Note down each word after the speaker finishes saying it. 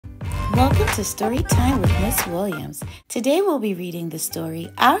Welcome to Story Time with Miss Williams. Today we'll be reading the story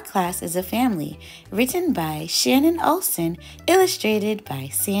Our Class is a Family, written by Shannon Olson, illustrated by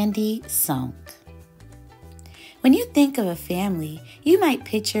Sandy Sonk. When you think of a family, you might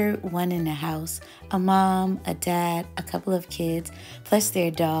picture one in a house, a mom, a dad, a couple of kids, plus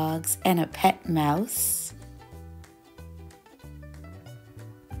their dogs, and a pet mouse.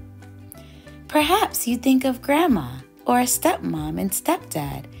 Perhaps you think of grandma, or a stepmom and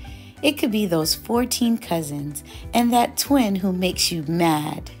stepdad. It could be those 14 cousins and that twin who makes you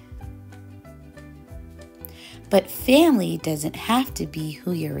mad. But family doesn't have to be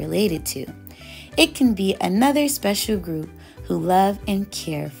who you're related to. It can be another special group who love and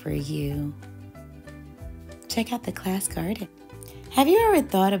care for you. Check out the class garden. Have you ever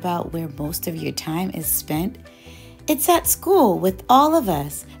thought about where most of your time is spent? It's at school with all of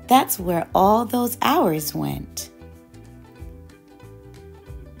us. That's where all those hours went.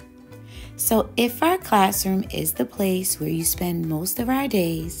 So if our classroom is the place where you spend most of our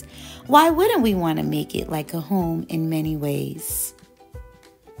days, why wouldn't we want to make it like a home in many ways?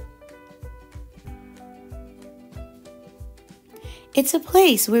 It's a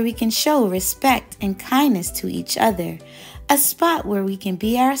place where we can show respect and kindness to each other, a spot where we can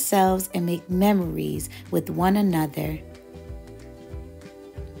be ourselves and make memories with one another.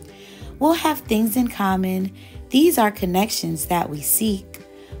 We'll have things in common. These are connections that we seek.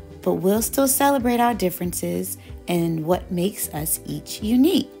 But we'll still celebrate our differences and what makes us each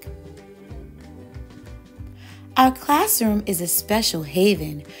unique. Our classroom is a special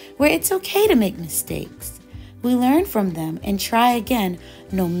haven where it's okay to make mistakes. We learn from them and try again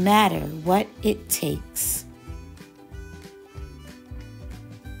no matter what it takes.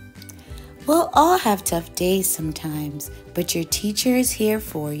 We'll all have tough days sometimes, but your teacher is here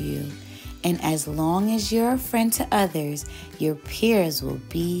for you. And as long as you're a friend to others, your peers will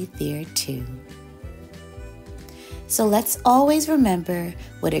be there too. So let's always remember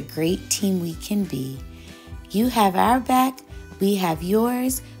what a great team we can be. You have our back, we have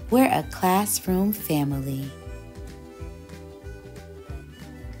yours. We're a classroom family.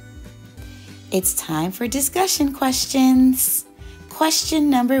 It's time for discussion questions. Question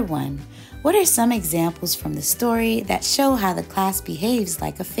number 1. What are some examples from the story that show how the class behaves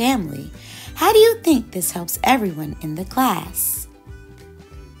like a family? How do you think this helps everyone in the class?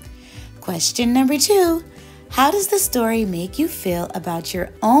 Question number 2. How does the story make you feel about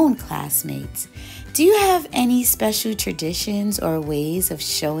your own classmates? Do you have any special traditions or ways of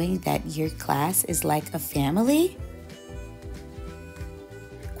showing that your class is like a family?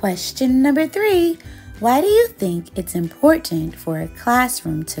 Question number 3. Why do you think it's important for a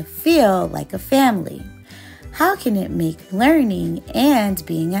classroom to feel like a family? How can it make learning and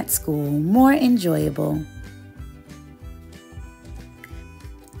being at school more enjoyable?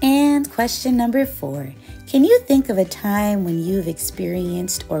 And question number 4. Can you think of a time when you've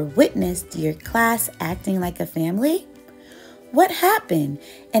experienced or witnessed your class acting like a family? What happened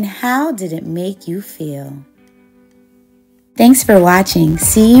and how did it make you feel? Thanks for watching.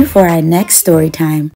 See you for our next story time.